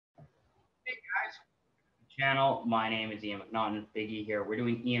Channel. My name is Ian McNaughton, Big E here. We're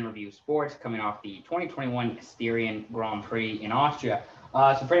doing Ian Review Sports coming off the 2021 Styrian Grand Prix in Austria.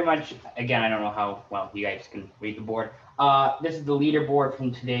 So pretty much, again, I don't know how well you guys can read the board. This is the leaderboard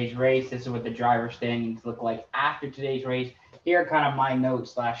from today's race. This is what the driver standings look like after today's race. Here are kind of my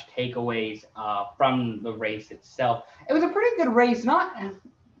notes slash takeaways from the race itself. It was a pretty good race, not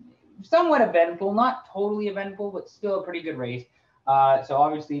somewhat eventful, not totally eventful, but still a pretty good race. So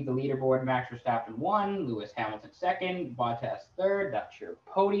obviously the leaderboard, Max Verstappen won, Lewis Hamilton second, Bottas third. That's your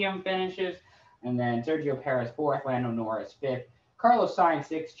podium finishes. And then Sergio Perez fourth, Lando Norris fifth, Carlos Sainz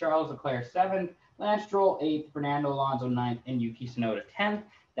sixth, Charles Leclerc seventh, Lance Stroll eighth, Fernando Alonso ninth, and Yuki Tsunoda 10th.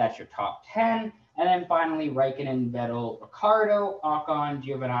 That's your top 10. And then finally, Raikkonen, Vettel, Ricciardo, Ocon,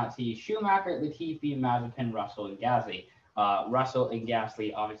 Giovinazzi, Schumacher, Latifi, Mazepin, Russell, and Gasly. Russell and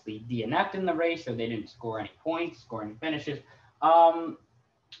Gasly obviously DNF'd in the race, so they didn't score any points, score any finishes.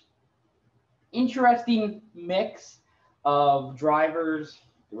 Interesting mix of drivers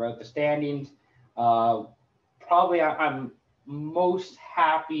throughout the standings. Probably I'm most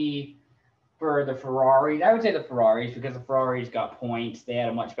happy for the Ferraris. I would say the Ferraris because the Ferraris got points. They had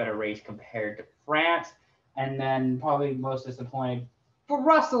a much better race compared to France. And then probably most disappointed for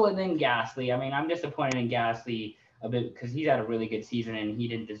Russell and then Gasly. I mean, I'm disappointed in Gasly a bit because he's had a really good season and he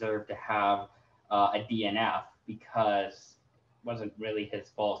didn't deserve to have a DNF because it wasn't really his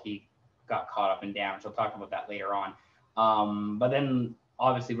fault. He got caught up in damage. We'll talk about that later on. But then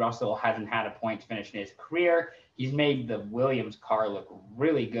obviously Russell hasn't had a points finish in his career. He's made the Williams car look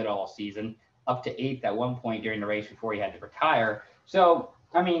really good all season, up to eighth at one point during the race before he had to retire. So,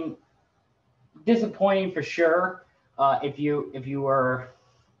 I mean, disappointing for sure if you were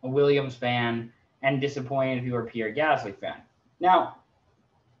a Williams fan, and disappointed if you were a Pierre Gasly fan. Now,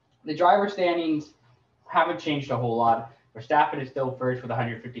 the driver standings haven't changed a whole lot. Verstappen is still first with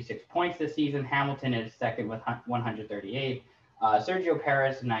 156 points this season. Hamilton is second with 138. Sergio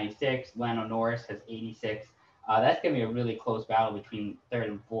Perez 96. Lando Norris has 86. That's going to be a really close battle between third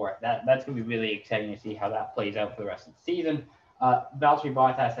and fourth. That's going to be really exciting to see how that plays out for the rest of the season. Valtteri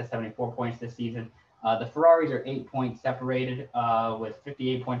Bottas has 74 points this season. The Ferraris are 8 points separated with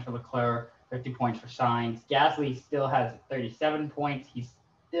 58 points for Leclerc, 50 points for Sainz. Gasly still has 37 points. He's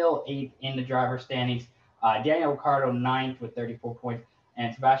still eighth in the driver standings. Daniel Ricciardo ninth with 34 points,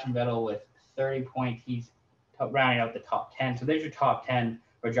 and Sebastian Vettel with 30 points. He's rounding out the top 10. So there's your top 10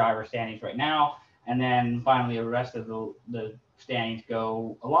 for driver standings right now. And then finally, the rest of the standings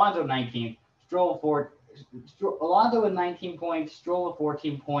go Alonso 19th, Alonso with 19 points, Stroll with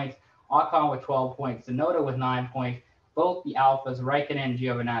 14 points, Ocon with 12 points, Tsunoda with 9 points, both the Alphas, Raikkonen and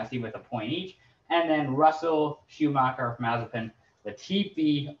Giovinazzi with a point each, and then Russell, Schumacher, Mazepin,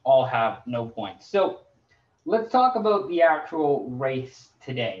 Latifi all have no points. So let's talk about the actual race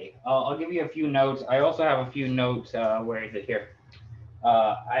today. I'll give you a few notes. I also have a few notes. Where is it here?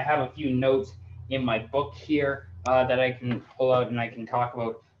 I have a few notes in my book here that I can pull out and I can talk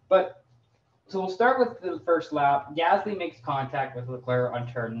about. But so we'll start with the first lap. Gasly makes contact with Leclerc on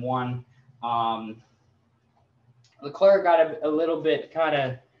turn one. Leclerc got a little bit kind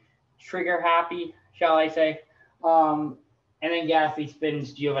of trigger happy, shall I say. And then Gasly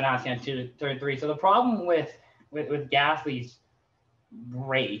spins Giovinazzi on turn three. So the problem with Gasly's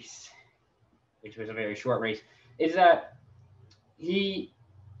race, which was a very short race, is that he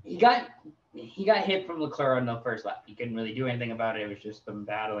got hit from Leclerc on the first lap. He couldn't really do anything about it. It was just them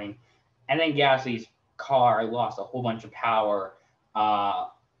battling. And then Gasly's car lost a whole bunch of power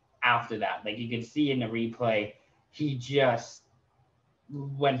after that. Like you can see in the replay, he just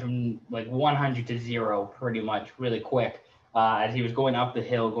went from like 100 to 0 pretty much really quick as he was going up the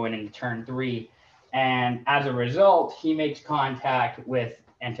hill going into turn three. And as a result, he makes contact with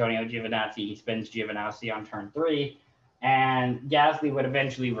Antonio Giovinazzi. He spins Giovinazzi on turn three. And Gasly would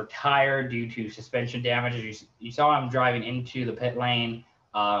eventually retire due to suspension damage. You saw him driving into the pit lane.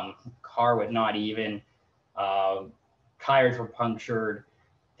 Car was not even. Tires were punctured.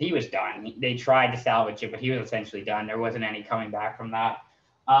 He was done. They tried to salvage it, but he was essentially done. There wasn't any coming back from that.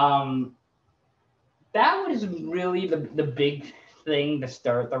 That was really the big thing to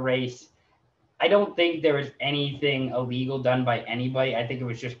start the race. I don't think there was anything illegal done by anybody. I think it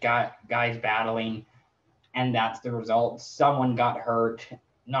was just guys battling, and that's the result. Someone got hurt,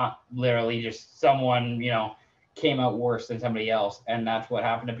 not literally, just someone, came out worse than somebody else, and that's what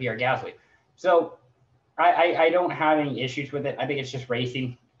happened to Pierre Gasly. So I don't have any issues with it. I think it's just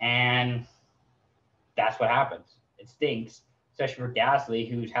racing, and that's what happens. It stinks, especially for Gasly,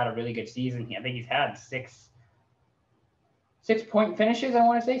 who's had a really good season. I think he's had 6-point finishes, I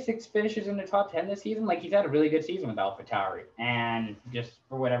want to say 6 finishes in the top 10 this season. Like, he's had a really good season with AlphaTauri, and just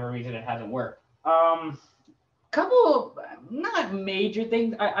for whatever reason, it hasn't worked. Couple of not major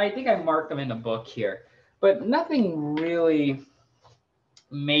things. I think I marked them in the book here, but nothing really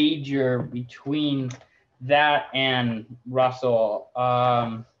major between that and Russell.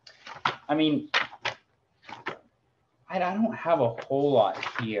 I mean, I don't have a whole lot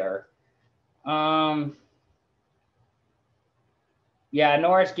here. Yeah,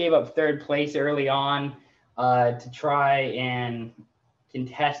 Norris gave up third place early on to try and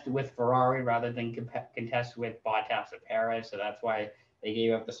contest with Ferrari rather than contest with Bottas and Perez. So that's why they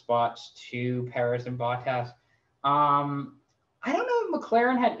gave up the spots to Perez and Bottas. I don't know if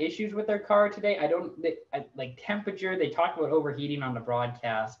McLaren had issues with their car today. Like temperature. They talked about overheating on the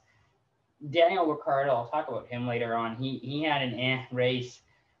broadcast. Daniel Ricciardo, I'll talk about him later on. He had an race.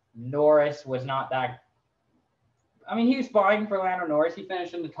 Norris was not that. I mean, he was fine for Lando Norris. He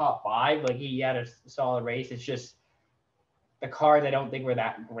finished in the top 5. Like, he had a solid race. It's just the cars I don't think were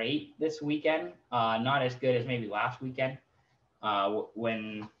that great this weekend. Not as good as maybe last weekend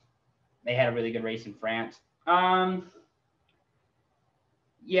when they had a really good race in France.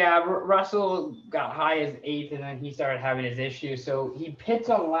 Yeah, Russell got high as 8th, and then he started having his issues. So he pits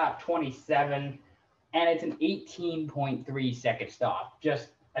on lap 27, and it's an 18.3 second stop. Just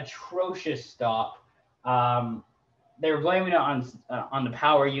atrocious stop. They were blaming it on the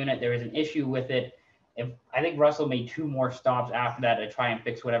power unit. There was an issue with it. I think Russell made 2 more stops after that to try and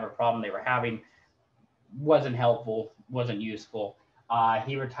fix whatever problem they were having. Wasn't helpful, wasn't useful.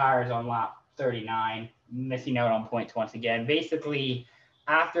 He retires on lap 39, missing out on points once again. Basically,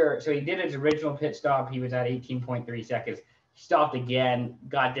 so he did his original pit stop. He was at 18.3 seconds. He stopped again,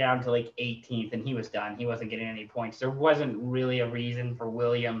 got down to like 18th, and he was done. He wasn't getting any points. There wasn't really a reason for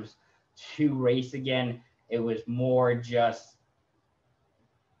Williams to race again. It was more just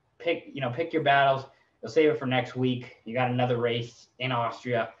pick your battles. You'll save it for next week. You got another race in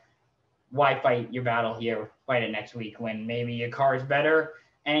Austria. Why fight your battle here? Fight it next week when maybe your car is better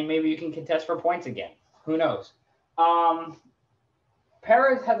and maybe you can contest for points again. Who knows?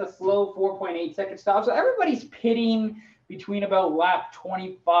 Perez has a slow 4.8 second stop. So everybody's pitting between about lap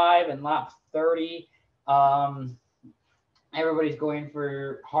 25 and lap 30. Everybody's going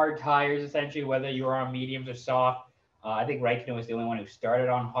for hard tires, essentially, whether you were on mediums or soft. I think Raikkonen was the only one who started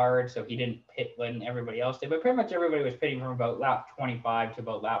on hard, so he didn't pit when everybody else did. But pretty much everybody was pitting from about lap 25 to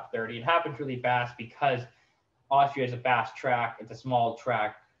about lap 30. It happens really fast because Austria is a fast track. It's a small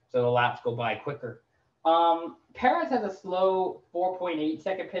track, so the laps go by quicker. Perez has a slow 4.8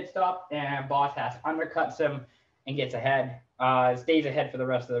 second pit stop, and Bottas undercuts him and gets ahead. Stays ahead for the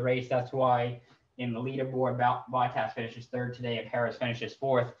rest of the race. That's why in the leaderboard, Bottas finishes 3rd today and Perez finishes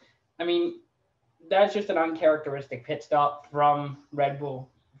 4th. I mean, that's just an uncharacteristic pit stop from Red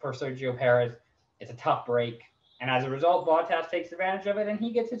Bull for Sergio Perez. It's a tough break. And as a result, Bottas takes advantage of it and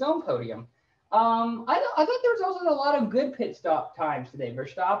he gets his own podium. I thought there was also a lot of good pit stop times today.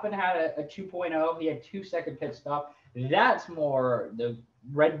 Verstappen had a 2.0. He had 2-second pit stop. That's more the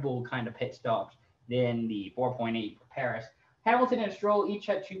Red Bull kind of pit stops than the 4.8 for Perez. Hamilton and Stroll each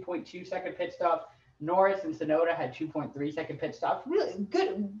had 2.2 second pit stops. Norris and Tsunoda had 2.3 second pit stops. Really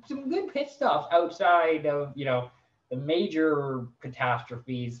good, some good pit stops outside of, the major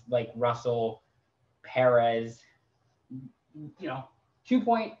catastrophes like Russell, Perez.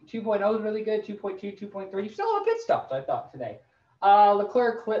 2.0 is really good. 2.2, 2.3. Still a pit stops, I thought, today.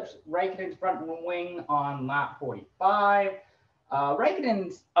 Leclerc clips Raikkonen's front wing on lap 45.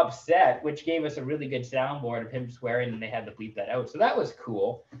 Raikkonen's upset, which gave us a really good soundboard of him swearing, and they had to bleep that out. So that was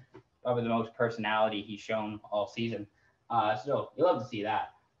cool. Probably the most personality he's shown all season. So you love to see that.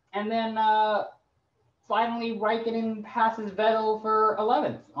 And then finally, Raikkonen passes Vettel for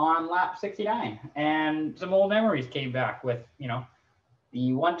 11th on lap 69. And some old memories came back with,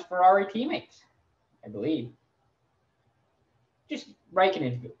 the once Ferrari teammates, I believe. Just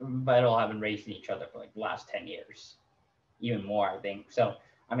Raikkonen and Vettel have been racing each other for like the last 10 years. Even more, I think. So,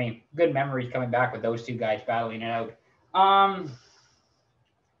 I mean, good memories coming back with those two guys battling it out.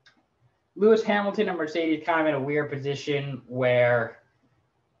 Lewis Hamilton and Mercedes kind of in a weird position where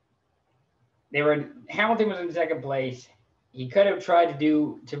Hamilton was in second place. He could have tried to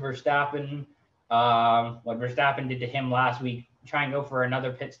do to Verstappen what Verstappen did to him last week, try and go for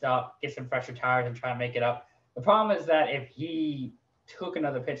another pit stop, get some fresher tires and try and make it up. The problem is that if he took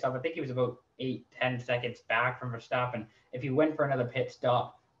another pit stop, I think he was about 8-10 seconds back from Verstappen. If he went for another pit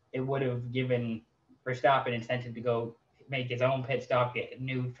stop, it would have given Verstappen incentive to go make his own pit stop, get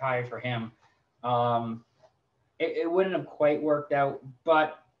new tires for him. It wouldn't have quite worked out,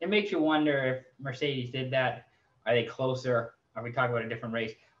 but it makes you wonder if Mercedes did that Are they closer? Are we talking about a different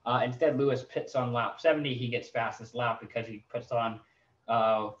race? Instead, Lewis pits on lap 70. He gets fastest lap because he puts on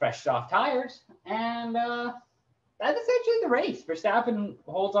fresh soft tires. And that's essentially the race. Verstappen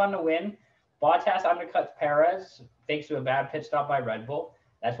holds on to win. Bottas undercuts Perez thanks to a bad pit stop by Red Bull.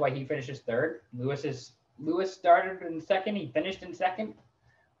 That's why he finishes third. Lewis started in second. He finished in second.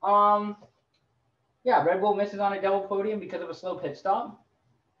 Yeah, Red Bull misses on a double podium because of a slow pit stop.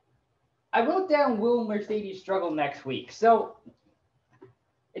 I wrote down, will Mercedes struggle next week? So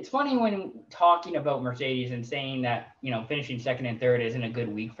it's funny when talking about Mercedes and saying that, finishing second and third isn't a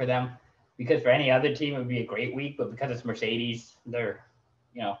good week for them, because for any other team, it would be a great week, but because it's Mercedes, they're,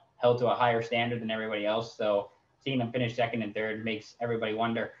 held to a higher standard than everybody else. So seeing them finish second and third makes everybody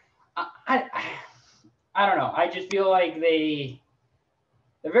wonder. I don't know. I just feel like they're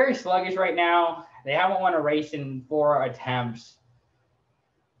very sluggish right now. They haven't won a race in 4 attempts.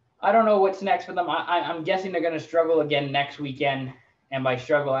 I don't know what's next for them. I'm guessing they're going to struggle again next weekend. And by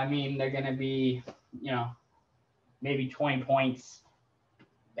struggle, I mean they're going to be, maybe 20 points.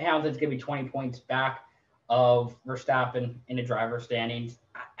 Hamilton's going to be 20 points back of Verstappen in the driver's standings.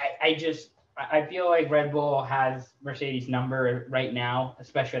 I feel like Red Bull has Mercedes' number right now,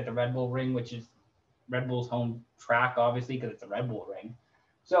 especially at the Red Bull Ring, which is Red Bull's home track, obviously, because it's a Red Bull Ring.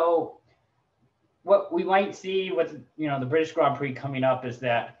 So what we might see with, the British Grand Prix coming up is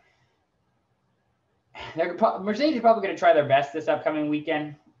that Mercedes is probably going to try their best this upcoming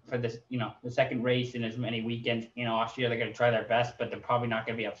weekend for this, the second race in as many weekends in Austria. They're going to try their best, but they're probably not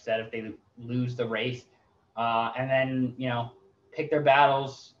going to be upset if they lose the race. And then, pick their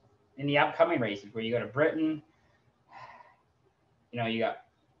battles in the upcoming races where you go to Britain. You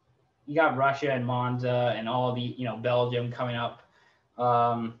got Russia and Monza and all the, Belgium coming up,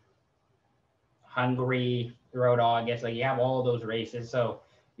 Hungary throughout August. Like, you have all of those races. So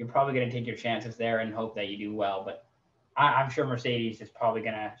you're probably going to take your chances there and hope that you do well. But I'm sure Mercedes is probably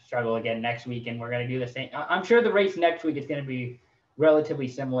going to struggle again next week, and we're going to do the same. I'm sure the race next week is going to be relatively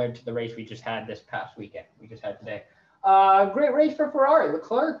similar to the race we just had this past weekend. We just had today. Great race for Ferrari.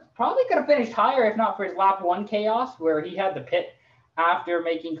 Leclerc probably could have finished higher if not for his lap 1 chaos, where he had the pit after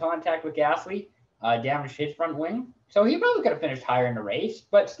making contact with Gasly, damaged his front wing. So he probably could have finished higher in the race,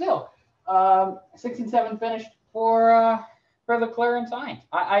 but still, 6 and 7 finished for Leclerc and Sainz.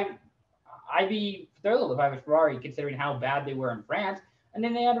 I'd be thrilled if I was Ferrari, considering how bad they were in France, and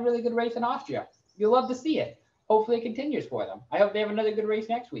then they had a really good race in Austria. You'll love to see it. Hopefully it continues for them. I hope they have another good race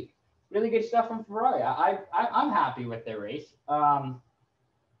next week. Really good stuff from Ferrari. I'm happy with their race.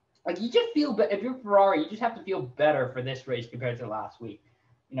 You just feel, if you're Ferrari, you just have to feel better for this race compared to last week.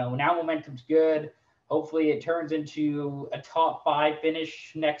 Now momentum's good. Hopefully it turns into a top 5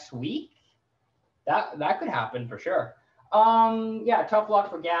 finish next week. That could happen for sure. Tough luck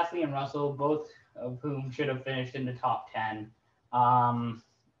for Gasly and Russell, both of whom should have finished in the top 10.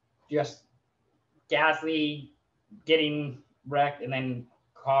 Just Gasly getting wrecked and then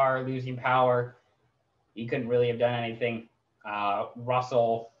car losing power. He couldn't really have done anything.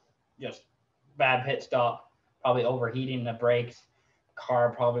 Russell, just bad pit stop, probably overheating the brakes.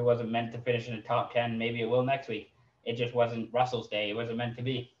 Car probably wasn't meant to finish in the top 10. Maybe it will next week. It just wasn't Russell's day. It wasn't meant to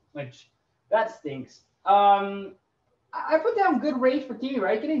be, which that stinks. I put down good race for Kimi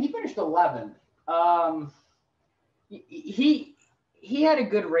Räikkönen. He finished 11th. He had a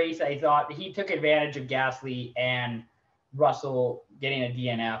good race, I thought. He took advantage of Gasly and Russell getting a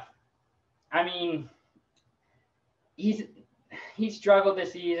DNF. I mean, he struggled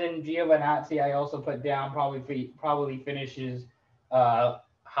this season. Giovinazzi, I also put down, probably finishes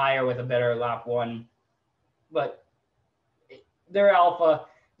higher with a better lap 1. But they're alpha.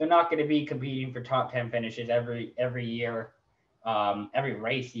 They're not going to be competing for top 10 finishes every year, every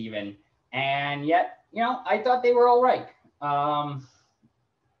race even. And yet, I thought they were all right.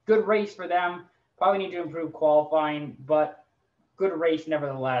 Good race for them. Probably need to improve qualifying, but good race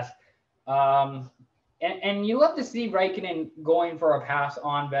nevertheless. And you love to see Räikkönen going for a pass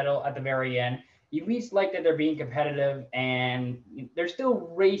on Vettel at the very end. You at least like that they're being competitive and they're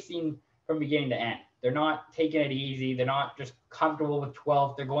still racing from beginning to end. They're not taking it easy. They're not just comfortable with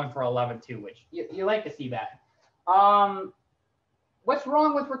 12th. They're going for 11th too, which you like to see that. What's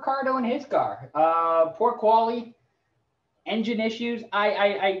wrong with Ricciardo and his car? Poor quality, engine issues.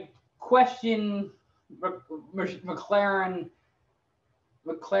 I question McLaren's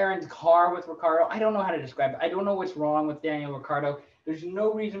car with Ricciardo. I don't know how to describe it. I don't know what's wrong with Daniel Ricciardo. There's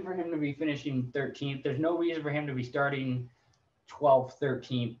no reason for him to be finishing 13th. There's no reason for him to be starting 12th,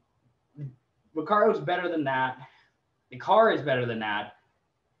 13th. Ricciardo's better than that. The car is better than that.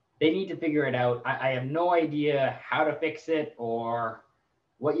 They need to figure it out. I have no idea how to fix it or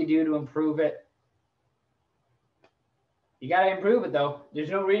what you do to improve it. You got to improve it, though. There's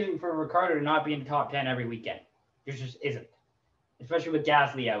no reason for Ricciardo to not be in the top 10 every weekend. There just isn't, especially with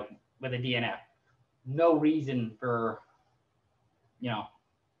Gasly out with a DNF. No reason for,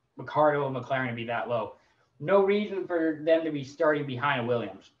 Ricciardo and McLaren to be that low. No reason for them to be starting behind a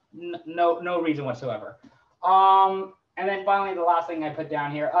Williams. No reason whatsoever. And then finally, the last thing I put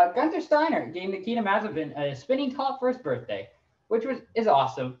down here, Gunther Steiner gave Nikita Mazepin a spinning top for his birthday, which is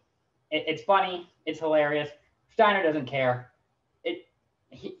awesome. It's funny. It's hilarious. Steiner doesn't care.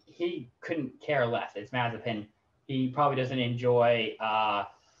 He couldn't care less. It's Mazepin. He probably doesn't enjoy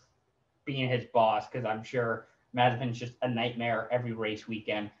being his boss because I'm sure Mazepin's just a nightmare every race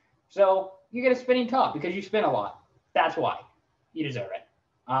weekend. So you get a spinning top because you spin a lot. That's why. You deserve it.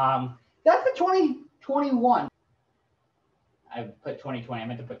 That's the 2021. I put 2020. I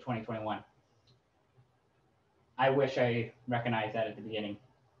meant to put 2021. I wish I recognized that at the beginning.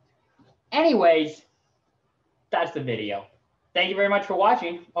 Anyways, that's the video. Thank you very much for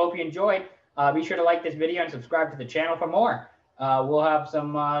watching. Hope you enjoyed. Be sure to like this video and subscribe to the channel for more. We'll have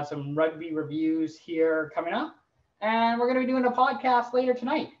some rugby reviews here coming up. And we're going to be doing a podcast later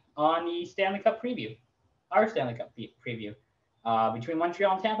tonight on the Stanley Cup preview. Our Stanley Cup preview between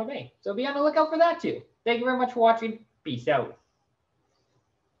Montreal and Tampa Bay. So be on the lookout for that too. Thank you very much for watching. Peace out.